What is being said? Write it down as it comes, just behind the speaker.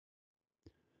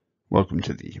Welcome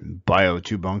to the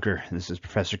Bio2 Bunker. This is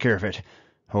Professor Carafit.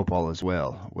 Hope all is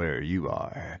well where you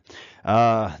are.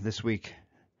 This week,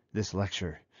 this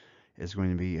lecture is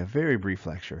going to be a very brief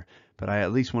lecture, but I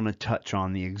at least want to touch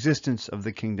on the existence of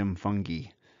the kingdom fungi,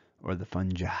 or the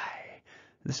fungi.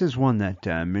 This is one that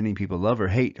many people love or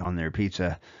hate on their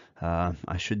pizza. Might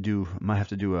have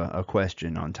to do a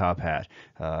question on Top Hat,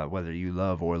 whether you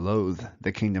love or loathe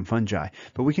the kingdom fungi.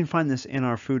 But we can find this in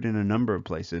our food in a number of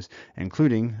places,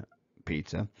 including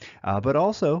pizza, but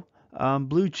also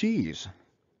blue cheese.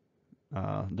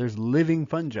 There's living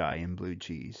fungi in blue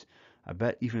cheese. I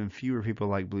bet even fewer people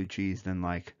like blue cheese than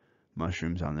like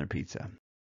mushrooms on their pizza.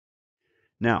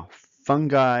 Now,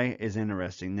 fungi is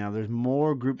interesting. Now, there's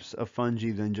more groups of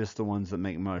fungi than just the ones that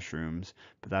make mushrooms,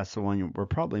 but that's the one we're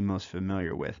probably most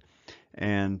familiar with.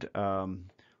 And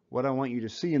what I want you to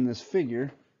see in this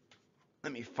figure,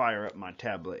 let me fire up my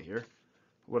tablet here.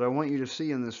 What I want you to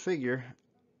see in this figure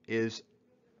is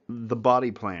the body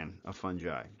plan of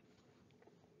fungi.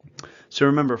 So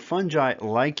remember, fungi,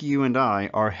 like you and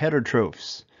I, are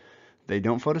heterotrophs. They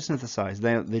don't photosynthesize.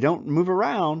 They don't move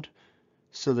around,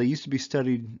 so they used to be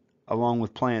studied along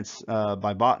with plants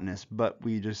by botanists, but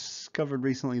we discovered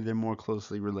recently they're more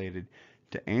closely related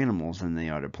to animals than they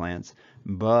are to plants,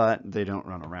 but they don't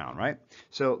run around, right?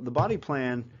 So the body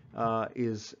plan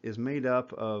is made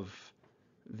up of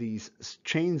these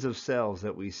chains of cells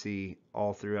that we see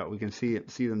all throughout. We can see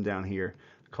them down here,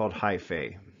 called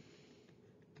hyphae.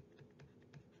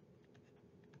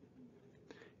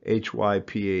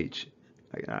 H-Y-P-H,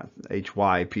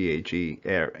 H-Y-P-H-E,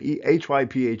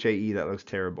 H-Y-P-H-A-E, that looks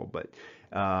terrible, but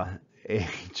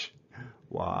H-Y-P-H,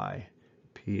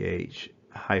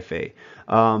 hyphae.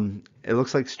 It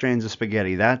looks like strands of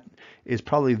spaghetti. That is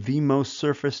probably the most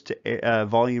surface to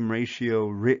volume ratio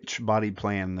rich body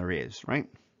plan there is, right?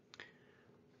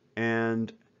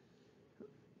 And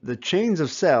the chains of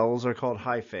cells are called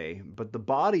hyphae, but the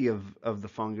body of the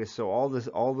fungus, so all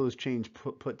those chains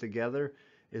put together,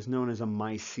 is known as a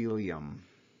mycelium.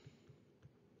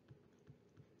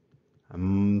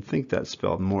 I think that's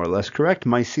spelled more or less correct.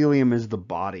 Mycelium is the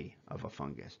body of a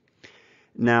fungus.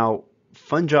 Now,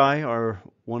 fungi are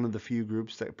one of the few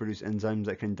groups that produce enzymes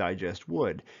that can digest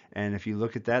wood. And if you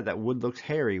look at that wood looks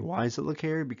hairy. Why does it look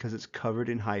hairy? Because it's covered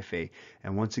in hyphae.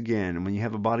 And once again, when you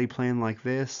have a body plan like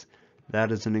this,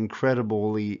 that is an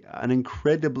incredibly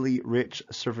rich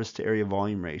surface to area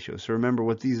volume ratio. So remember,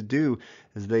 what these do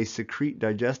is they secrete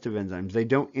digestive enzymes. They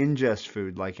don't ingest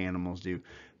food like animals do,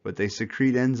 but they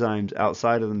secrete enzymes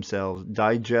outside of themselves,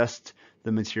 digest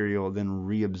the material, then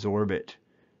reabsorb it.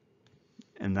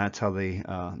 And that's how they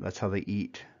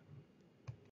eat.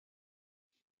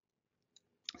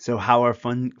 So how are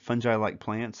fungi like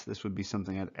plants? This would be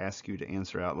something I'd ask you to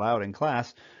answer out loud in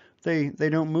class. They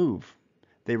don't move.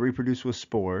 They reproduce with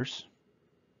spores.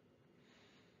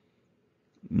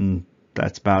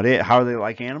 That's about it. How are they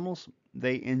like animals?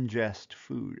 They ingest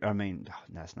food. I mean,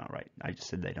 that's not right. I just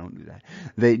said they don't do that.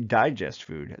 They digest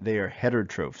food. They are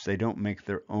heterotrophs. They don't make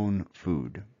their own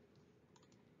food.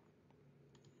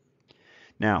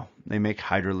 Now, they make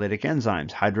hydrolytic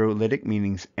enzymes. Hydrolytic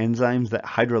meaning enzymes that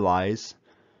hydrolyze.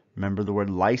 Remember, the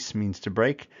word lyse means to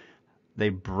break. They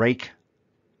break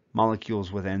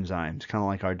molecules with enzymes, kind of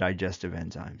like our digestive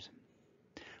enzymes.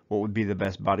 What would be the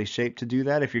best body shape to do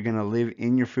that? If you're going to live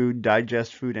in your food,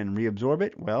 digest food, and reabsorb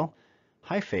it, well,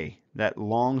 hyphae, that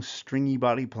long, stringy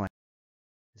body plan,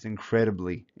 is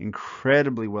incredibly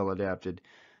well adapted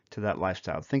to that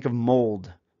lifestyle. Think of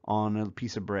mold on a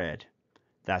piece of bread.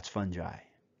 That's fungi.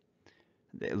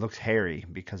 It looks hairy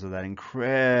because of that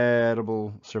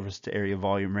incredible surface to area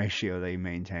volume ratio they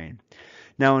maintain.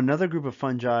 Now, another group of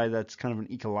fungi that's kind of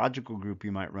an ecological group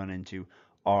you might run into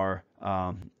are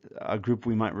a group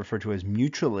we might refer to as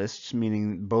mutualists,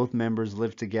 meaning both members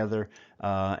live together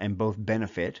and both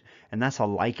benefit, and that's a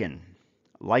lichen.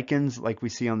 Lichens, like we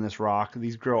see on this rock,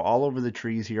 these grow all over the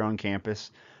trees here on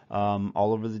campus,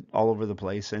 all over the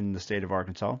place in the state of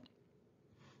Arkansas.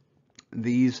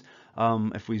 These,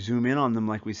 if we zoom in on them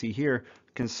like we see here,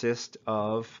 consist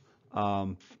of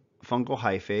fungal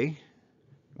hyphae.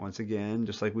 Once again,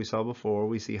 just like we saw before,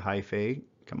 we see hyphae.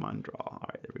 Come on, draw. All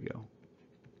right, there we go.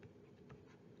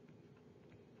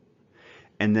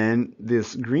 And then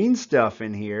this green stuff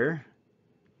in here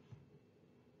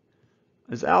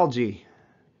is algae,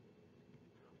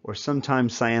 or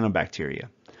sometimes cyanobacteria,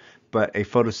 but a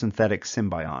photosynthetic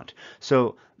symbiont.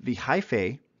 So the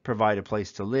hyphae provide a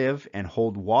place to live and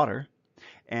hold water,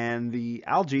 and the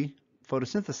algae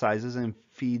photosynthesizes and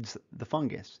feeds the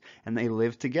fungus, and they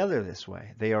live together this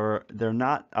way. They're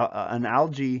not an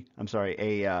algae. I'm sorry,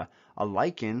 a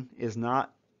lichen is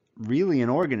not really an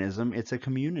organism, it's a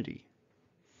community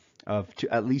of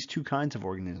at least two kinds of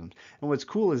organisms. And what's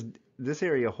cool is this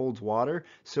area holds water.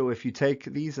 So if you take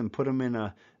these and put them in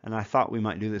a, and I thought we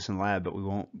might do this in lab, but we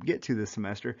won't get to this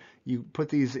semester. You put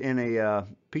these in a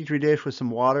petri dish with some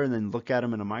water and then look at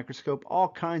them in a microscope. All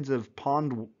kinds of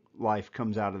pond life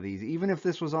comes out of these. Even if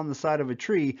this was on the side of a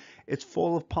tree, it's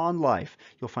full of pond life.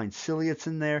 You'll find ciliates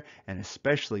in there, and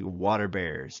especially water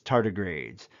bears,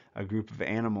 tardigrades, a group of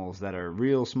animals that are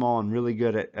real small and really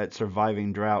good at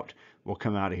surviving drought will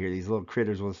come out of here. These little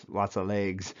critters with lots of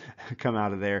legs come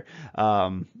out of there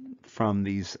from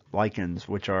these lichens,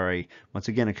 which are once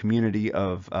again a community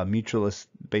of mutualists,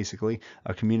 basically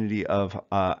a community of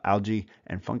algae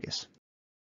and fungus.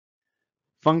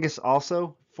 Fungus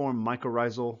also form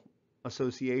mycorrhizal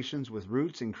associations with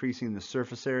roots, increasing the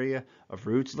surface area of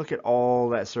roots. Look at all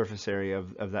that surface area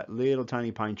of that little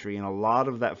tiny pine tree, and a lot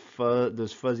of that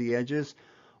those fuzzy edges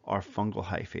are fungal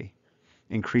hyphae,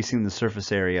 increasing the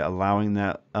surface area, allowing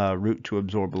that root to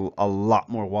absorb a lot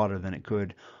more water than it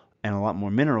could and a lot more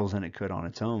minerals than it could on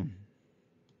its own.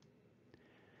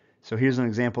 So here's an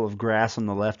example of grass on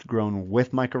the left grown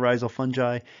with mycorrhizal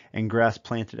fungi and grass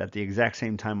planted at the exact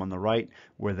same time on the right,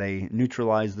 where they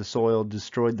neutralized the soil,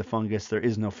 destroyed the fungus. There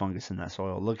is no fungus in that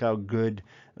soil. Look how good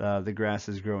the grass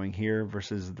is growing here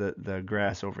versus the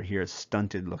grass over here. It's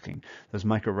stunted looking. Those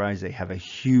mycorrhizae have a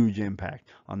huge impact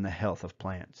on the health of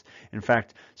plants. In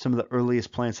fact, some of the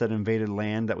earliest plants that invaded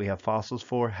land that we have fossils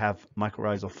for have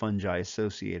mycorrhizal fungi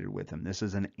associated with them. This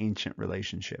is an ancient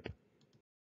relationship.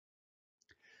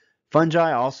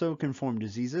 Fungi also can form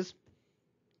diseases.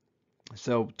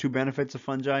 So two benefits of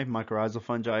fungi: mycorrhizal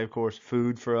fungi, of course,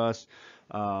 food for us.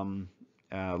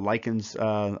 Lichens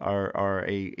are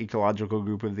a ecological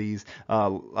group of these.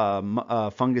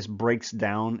 Fungus breaks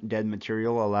down dead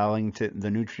material, allowing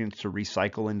the nutrients to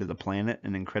recycle into the planet,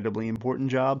 an incredibly important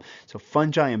job. So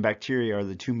fungi and bacteria are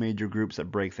the two major groups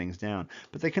that break things down.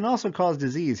 But they can also cause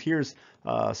disease. Here's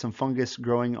some fungus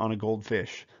growing on a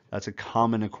goldfish. That's a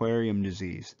common aquarium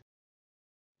disease.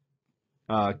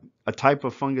 A type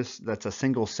of fungus that's a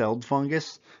single-celled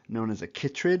fungus known as a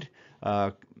chytrid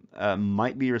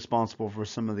might be responsible for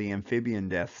some of the amphibian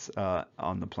deaths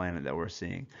on the planet that we're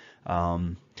seeing.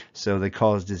 So they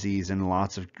cause disease in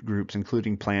lots of groups,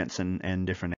 including plants and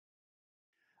different.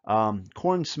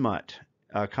 Corn smut,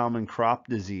 a common crop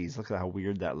disease. Look at how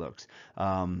weird that looks.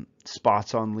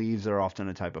 Spots on leaves are often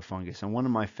a type of fungus. And one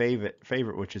of my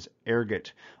favorite, which is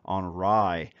ergot on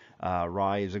rye.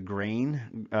 Rye is a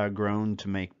grain grown to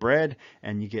make bread,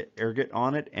 and you get ergot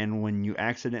on it. And when you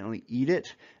accidentally eat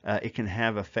it, it can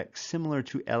have effects similar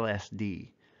to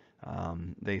LSD.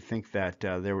 They think that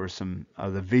there were some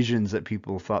of the visions that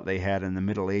people thought they had in the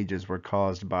Middle Ages were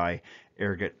caused by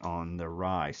ergot on the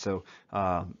rye. So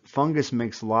fungus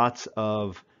makes lots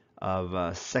of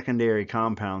secondary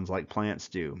compounds like plants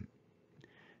do.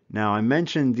 Now, I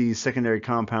mentioned these secondary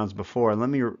compounds before, and let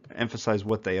me emphasize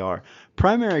what they are.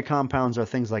 Primary compounds are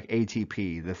things like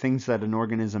ATP, the things that an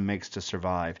organism makes to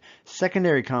survive.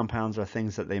 Secondary compounds are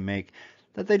things that they make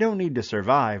that they don't need to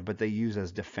survive, but they use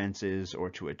as defenses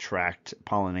or to attract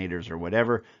pollinators or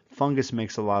whatever. Fungus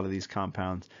makes a lot of these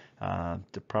compounds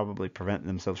to probably prevent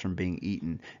themselves from being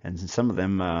eaten, and some of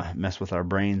them mess with our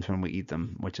brains when we eat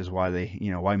them, which is why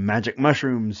why magic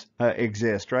mushrooms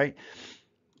exist, right?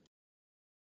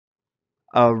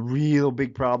 A real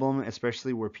big problem,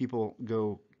 especially where people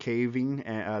go caving,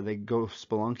 they go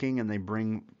spelunking, and they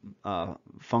bring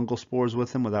fungal spores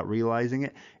with them without realizing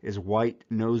it, is white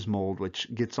nose mold, which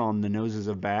gets on the noses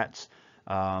of bats,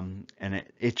 and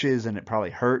it itches, and it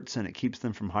probably hurts, and it keeps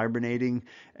them from hibernating,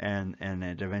 and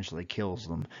it eventually kills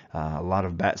them. A lot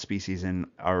of bat species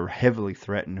are heavily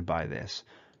threatened by this.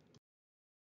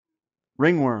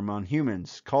 Ringworm on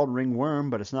humans, called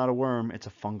ringworm, but it's not a worm, it's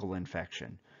a fungal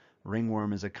infection.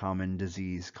 Ringworm is a common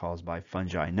disease caused by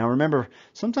fungi. Now remember,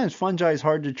 sometimes fungi is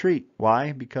hard to treat.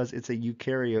 Why? Because it's a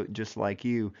eukaryote just like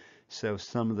you, so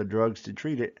some of the drugs to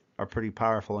treat it are pretty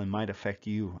powerful and might affect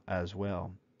you as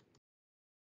well.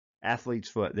 Athlete's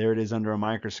foot, there it is under a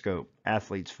microscope.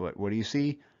 Athlete's foot, what do you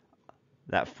see?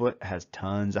 That foot has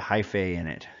tons of hyphae in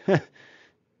it.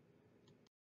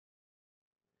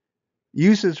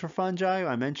 Uses for fungi,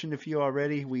 I mentioned a few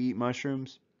already. We eat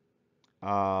mushrooms.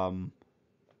 Um,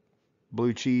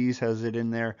 Blue cheese has it in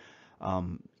there.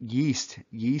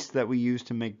 Yeast that we use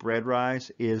to make bread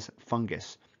rise is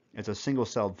fungus. It's a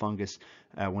single-celled fungus.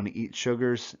 When it eats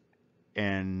sugars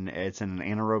and it's in an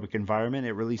anaerobic environment,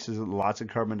 it releases lots of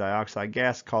carbon dioxide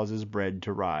gas, causes bread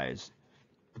to rise.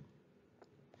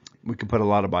 We could put a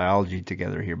lot of biology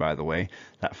together here, by the way.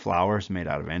 That flour is made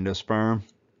out of endosperm.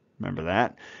 Remember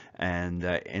that? And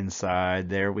inside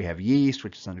there we have yeast,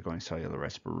 which is undergoing cellular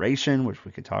respiration, which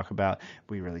we could talk about.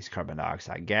 We release carbon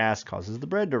dioxide gas, causes the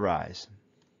bread to rise.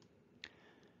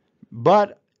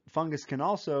 But fungus can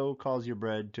also cause your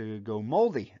bread to go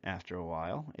moldy after a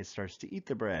while. It starts to eat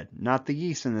the bread. Not the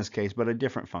yeast in this case, but a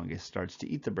different fungus starts to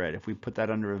eat the bread. If we put that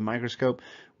under a microscope,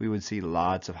 we would see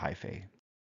lots of hyphae.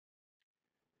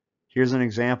 Here's an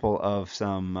example of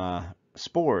some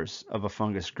spores of a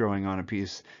fungus growing on a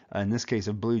piece, in this case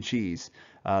of blue cheese.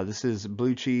 This is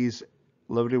blue cheese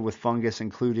loaded with fungus,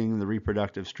 including the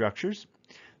reproductive structures.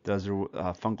 Those are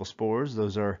fungal spores.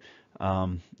 Those are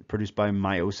produced by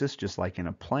meiosis, just like in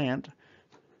a plant.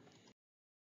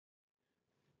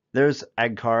 There's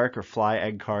agaric or fly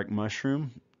agaric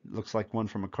mushroom. Looks like one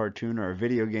from a cartoon or a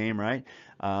video game, right?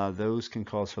 Those can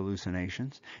cause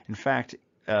hallucinations. In fact,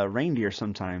 reindeer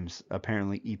sometimes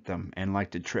apparently eat them and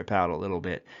like to trip out a little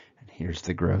bit. And here's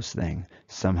the gross thing.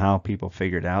 Somehow people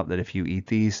figured out that if you eat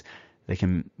these, they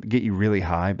can get you really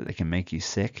high, but they can make you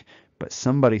sick. But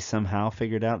somebody somehow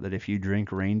figured out that if you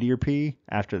drink reindeer pee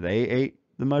after they ate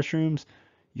the mushrooms,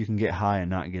 you can get high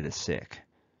and not get as sick.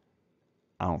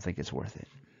 I don't think it's worth it.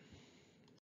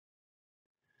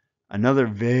 Another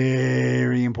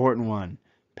very important one,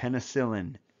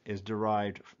 penicillin, is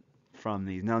derived from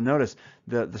these. Now notice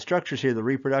the structures here, the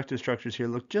reproductive structures here,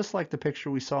 look just like the picture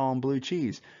we saw on blue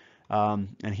cheese.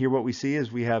 And here what we see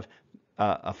is we have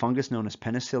a fungus known as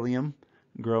penicillium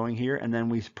growing here, and then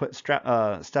we put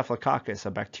staphylococcus,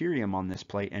 a bacterium, on this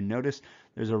plate, and notice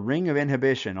there's a ring of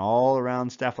inhibition all around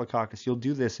staphylococcus. You'll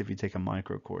do this if you take a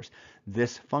micro course.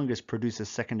 This fungus produces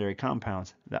secondary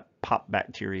compounds that pop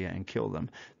bacteria and kill them.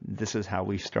 This is how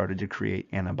we started to create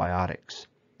antibiotics.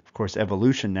 Of course,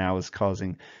 evolution now is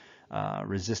causing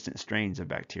resistant strains of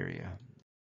bacteria.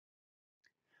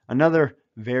 Another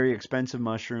very expensive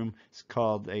mushroom is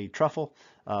called a truffle.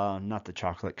 Not the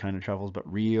chocolate kind of truffles, but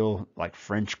real like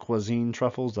French cuisine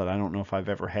truffles that I don't know if I've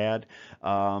ever had.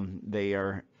 They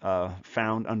are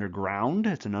found underground.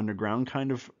 It's an underground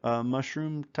kind of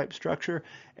mushroom type structure,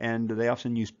 and they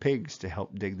often use pigs to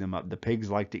help dig them up. The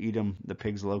pigs like to eat them. The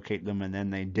pigs locate them, and then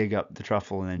they dig up the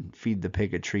truffle and then feed the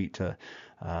pig a treat to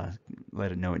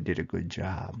let it know it did a good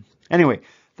job. Anyway,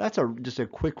 that's just a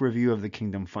quick review of the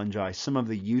kingdom fungi, some of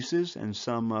the uses and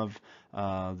some of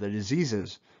the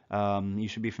diseases. You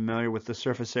should be familiar with the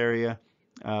surface area,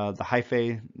 the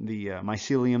hyphae, the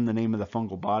mycelium. The name of the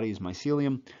fungal body is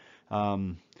mycelium.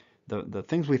 The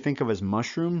things we think of as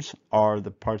mushrooms are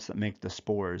the parts that make the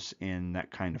spores in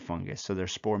that kind of fungus. So they're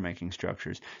spore-making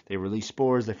structures. They release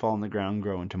spores, they fall on the ground,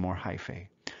 grow into more hyphae.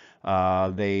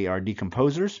 They are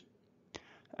decomposers.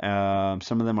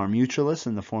 Some of them are mutualists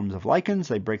in the forms of lichens.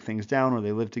 They break things down or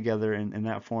they live together in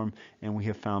that form, and we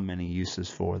have found many uses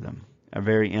for them. A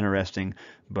very interesting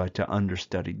but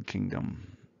understudied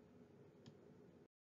kingdom.